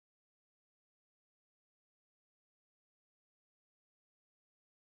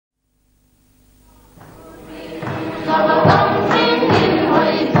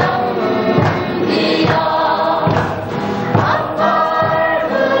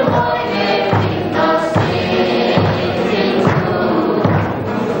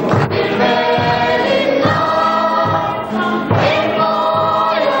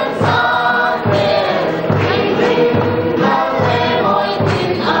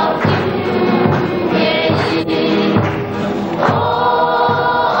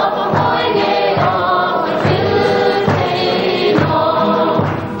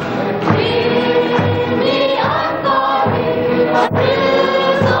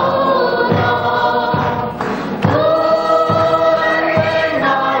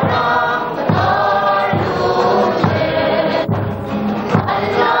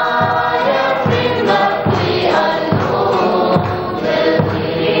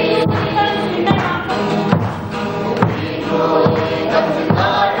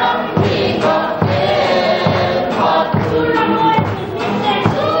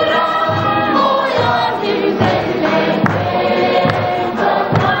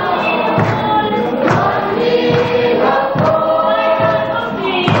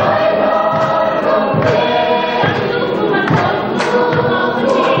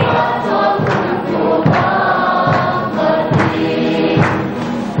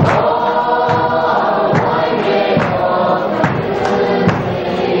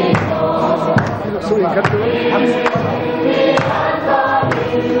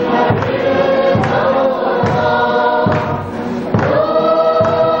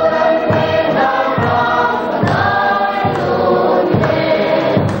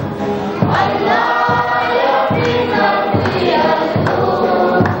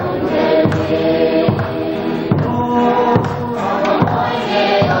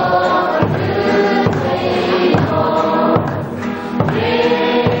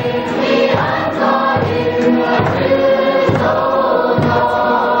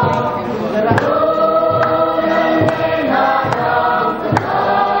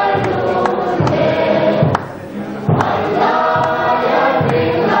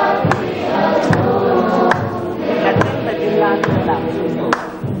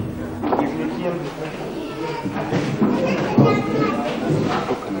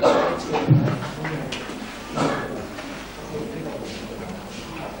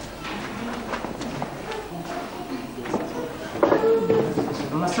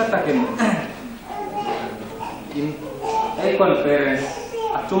conference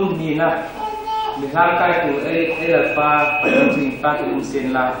atum ni na mihal kai tu Lalpa Pathienni Pathienni sin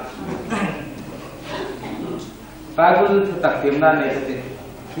la Bible tak tim na ne te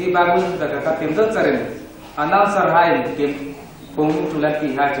ni Bible tak tim rất charin announcer hai tim pung tu lan ki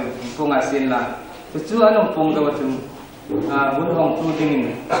hai chu pung asin la chu anong pung ka watung bun hong tu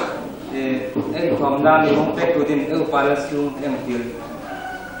ding inkhawm na mi hong pe tu din palasum til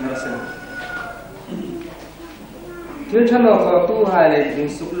nasan Thil thano ko tu hai le ding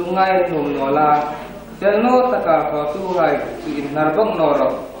suk lungai thum no la tel no taka ko tu hai ki in narbang no ro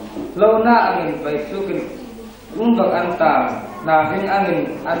lo na angin bai thukin bak anta na hing angin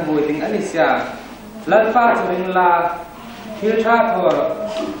an bui ding anisya Lalpa churing la thil tha thor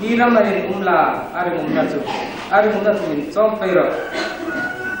hi ram hin la ari na chu min chom pe ro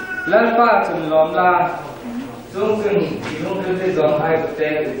Lalpa chun lom la chung te zong hai te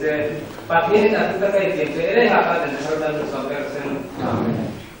je Pathienni na ta kai ke re ha ka den har dan so per sen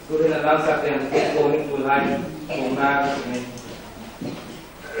kuri na lang sa tem ko ni pulai na ni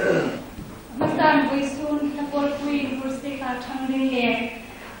Mastan boisun na por kui burste ka thangding le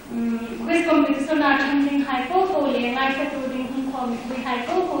quiz competition na thangding hai ko le ngai ka tu ding inkhawm kui hai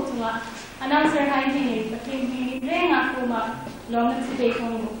ko tuwa announcer hai ni Pathienni ni re nga ko ma lawm si be ko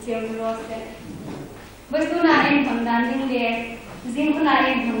cheu ro se boisun na en thangdan ding le Zin ko na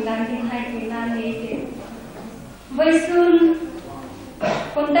en thangdan ding hai tu na le ke boisun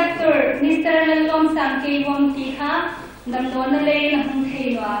conductor Mr. Lalom sang ke wom ti ha dam don le na hung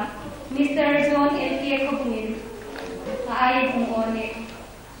thei wa Mr. John L.K. Khawbung-in ay bungone.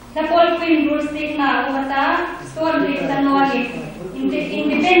 The Paul Queen Bruce na umata son le tanone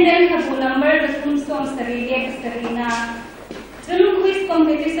independent habu number the sum song sarili sarina. Jun quiz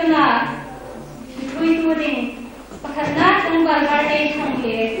competition na three to ding pakhatna tunggal garde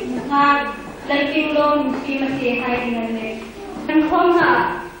thangle ha lalping lom kimati hai dinane. Inkhawm ha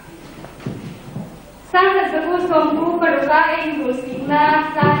sang sabu sombu paruka en rusina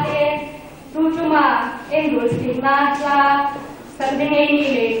sate tujuma en rusina la sande ngei ni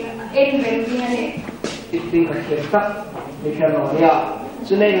le en vendina ne tin ka khesta ni khano ya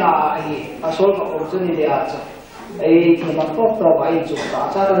chunai la ai asol ka opchuni le acha ai thema to to bai chu ta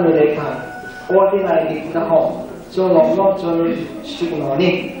cha ro le khan ordinary na ho so long long chon signo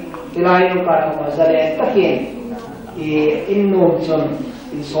ni tilai no ka ma zale takin in no chon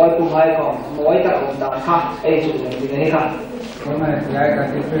in soi tu hai ko moi ta ko ta kha ai chu le ni kha Hôm nay cái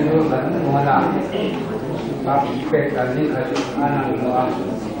KTP Group vẫn mua là bác pe cái gì cái anh mua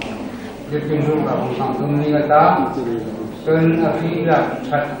KTP Group cả một sản phẩm này ta tên là phi là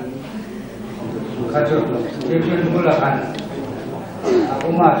thật cái chỗ KTP Group là anh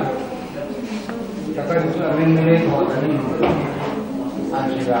cũng mà chắc cái chỗ mình lấy họ cái này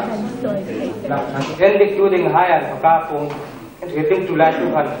anh chỉ là làm thành en dik tu ding hai an ka pung en ke tim tu lai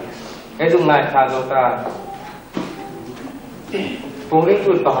tu han e dung nai tha zo ta pung ring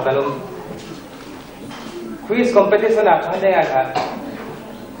tu pa dalum quiz competition a thang dei a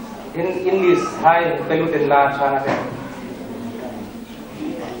in English hai pelu ten la thang a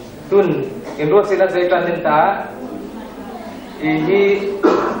tun in ro sila zai tan den ta hi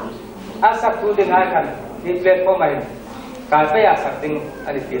asak tu ding hai kan ni platform ai Kৰীষ্টP'n accepting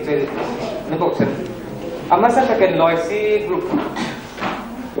and it is the box. Amasa takin loyalty group.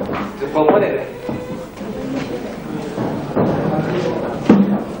 The component.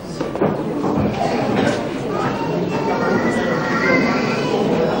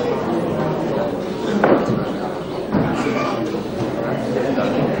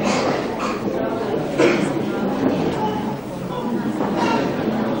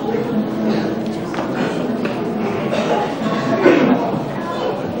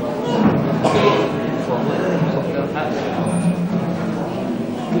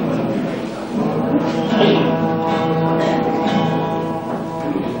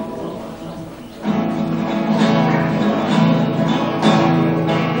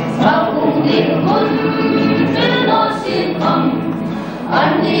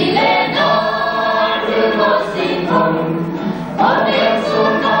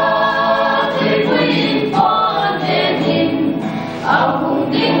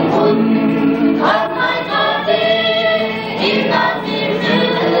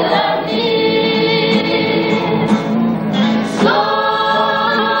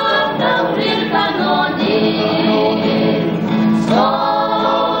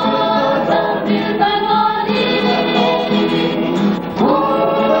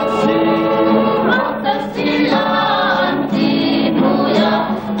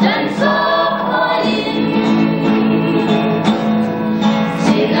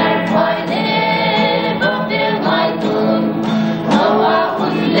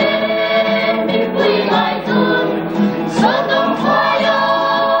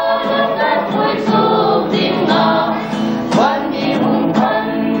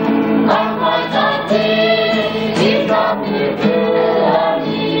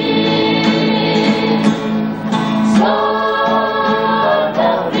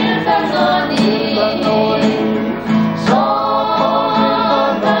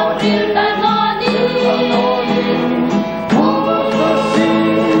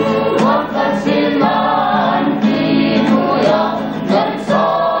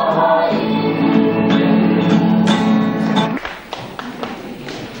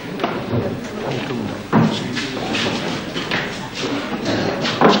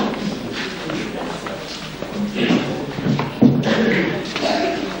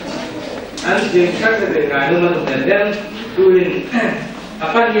 jin khắc để ngài luôn luôn nhận đến tuin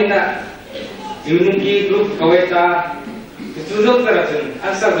Pathienni Unity Group Conference itu dok terasa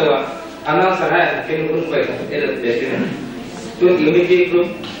asal doa anak saya kini pun baik ada betul tu Unity Group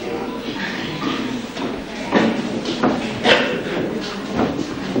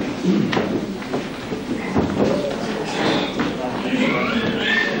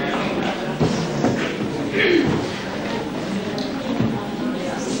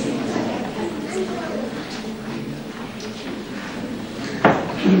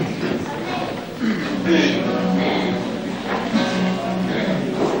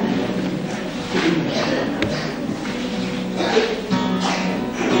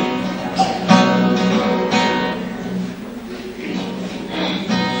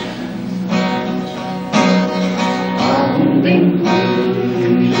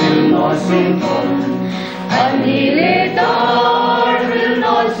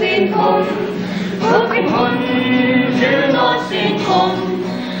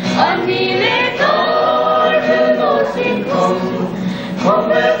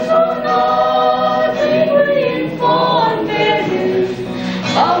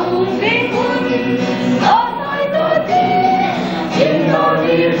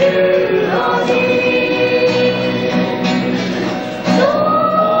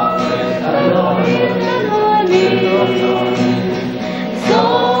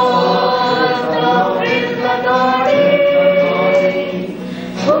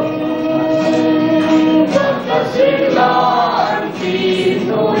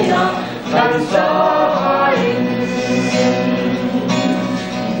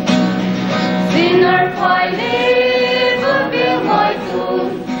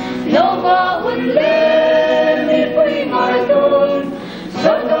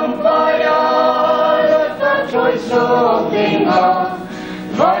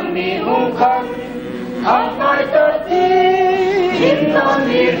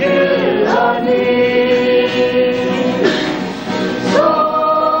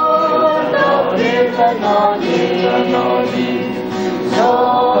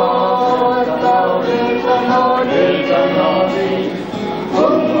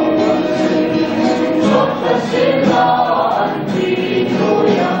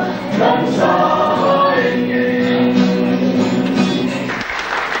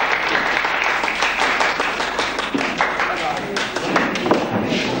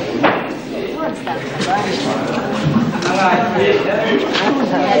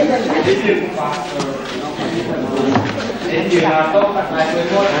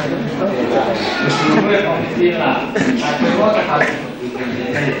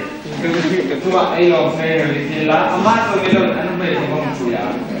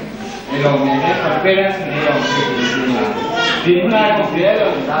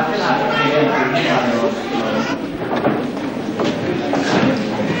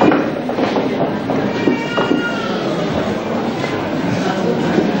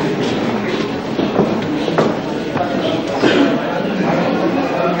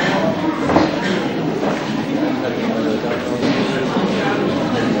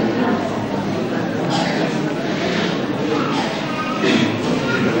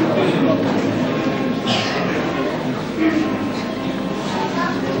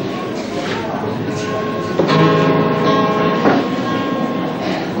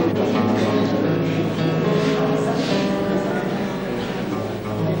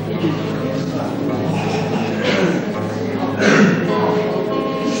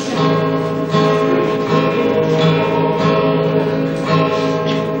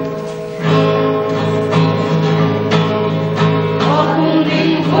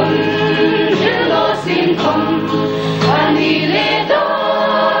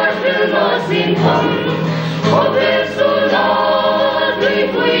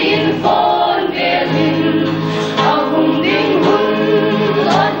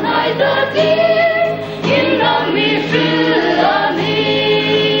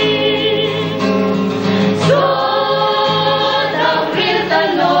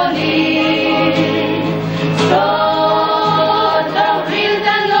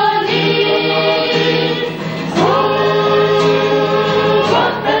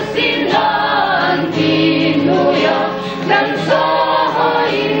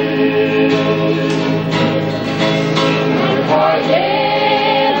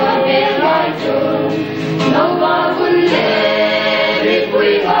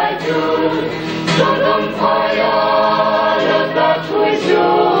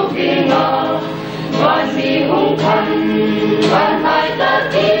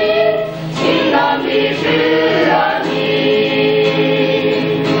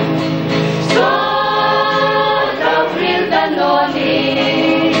So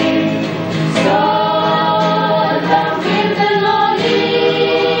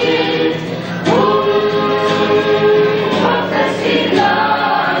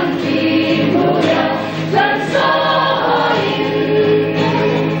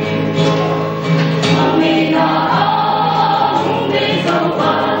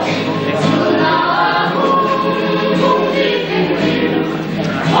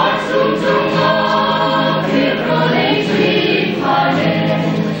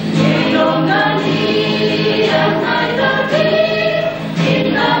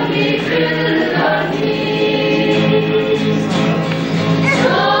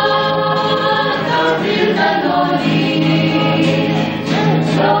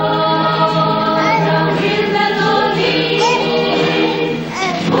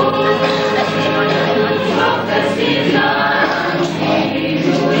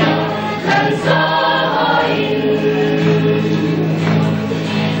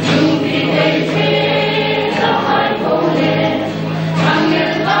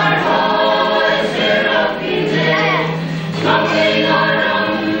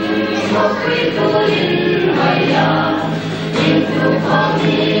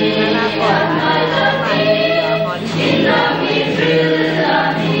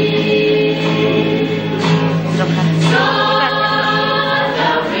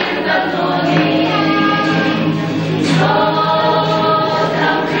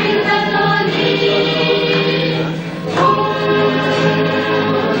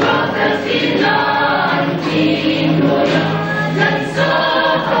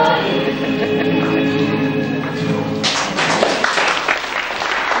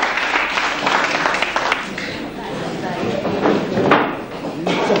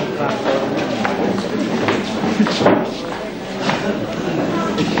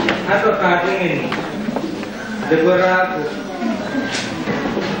Khawbung-in Deborah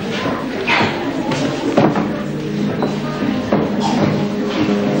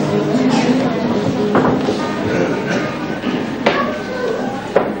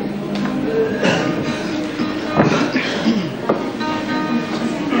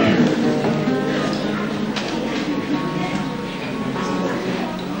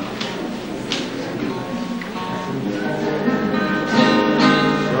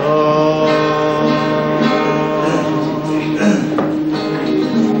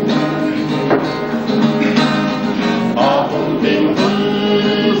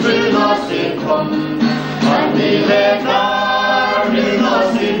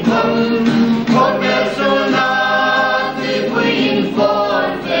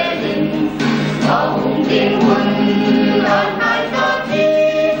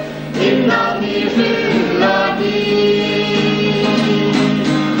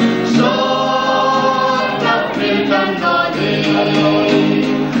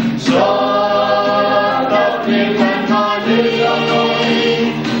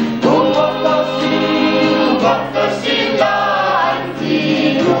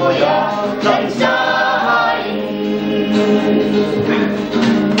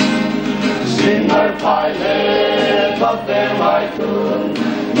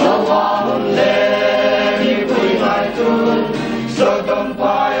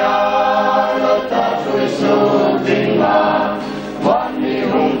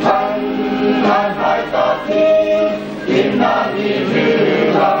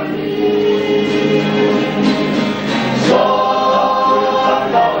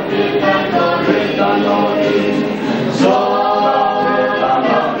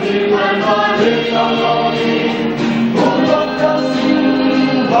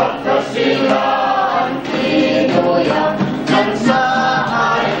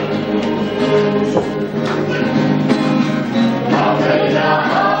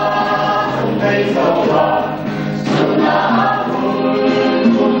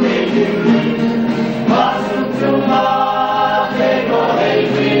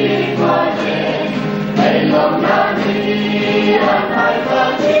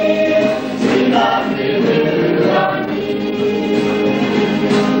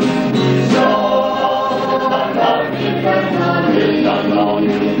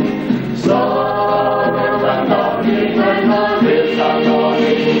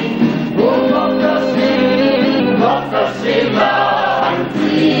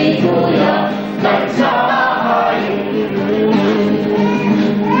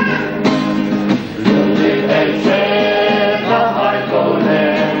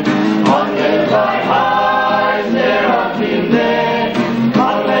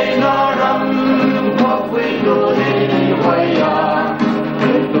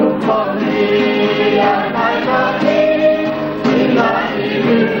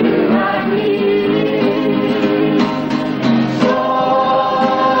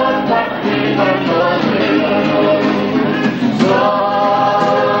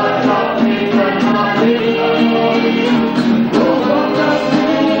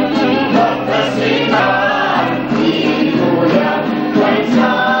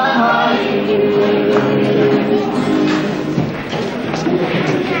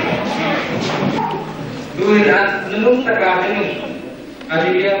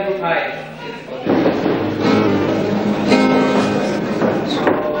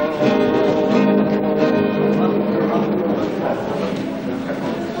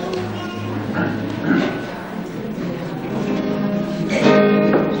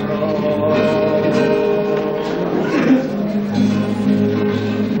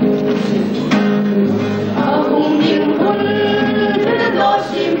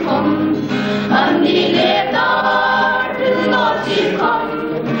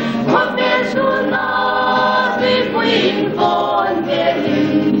What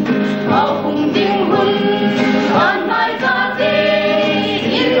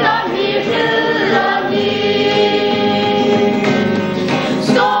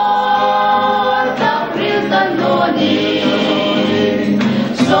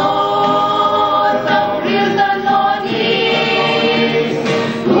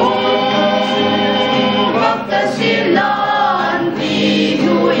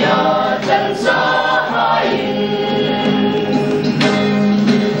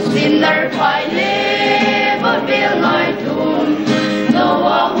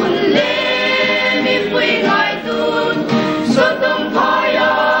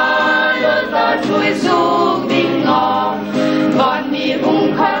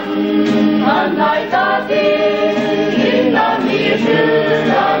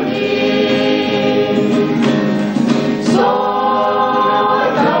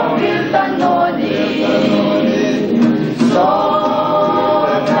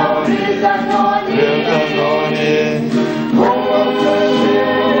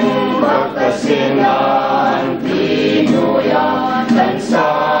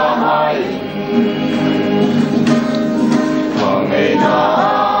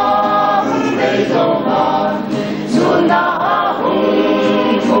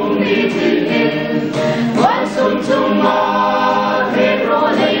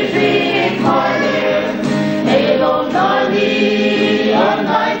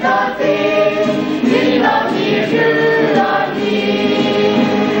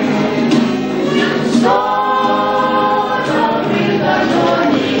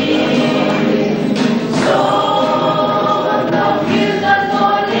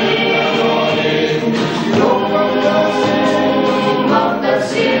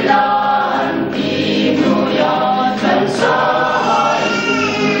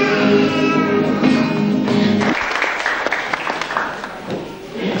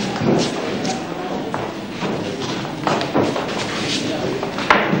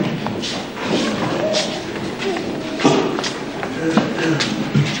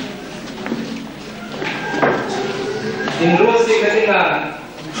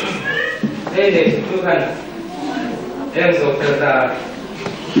Tuhan yang Zothanghrim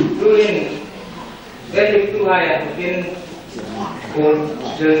Tuhan dari Entuhai mungkin pun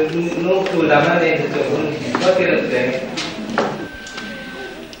no lama ni tu pun tidak ada.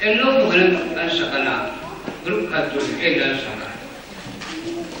 Eno bukan asakana grup katul edan sana.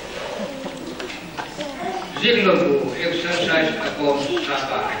 Ziklo bu exercise aku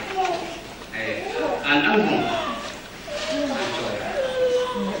sapa. Anang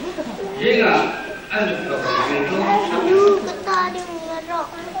Dinga, anu kawan itu. Kita di merok.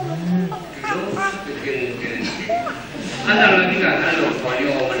 Anak lagi kan, anu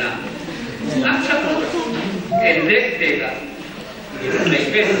koyo mana? Aksa tu, endek tega. Ini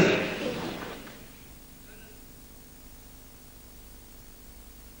naik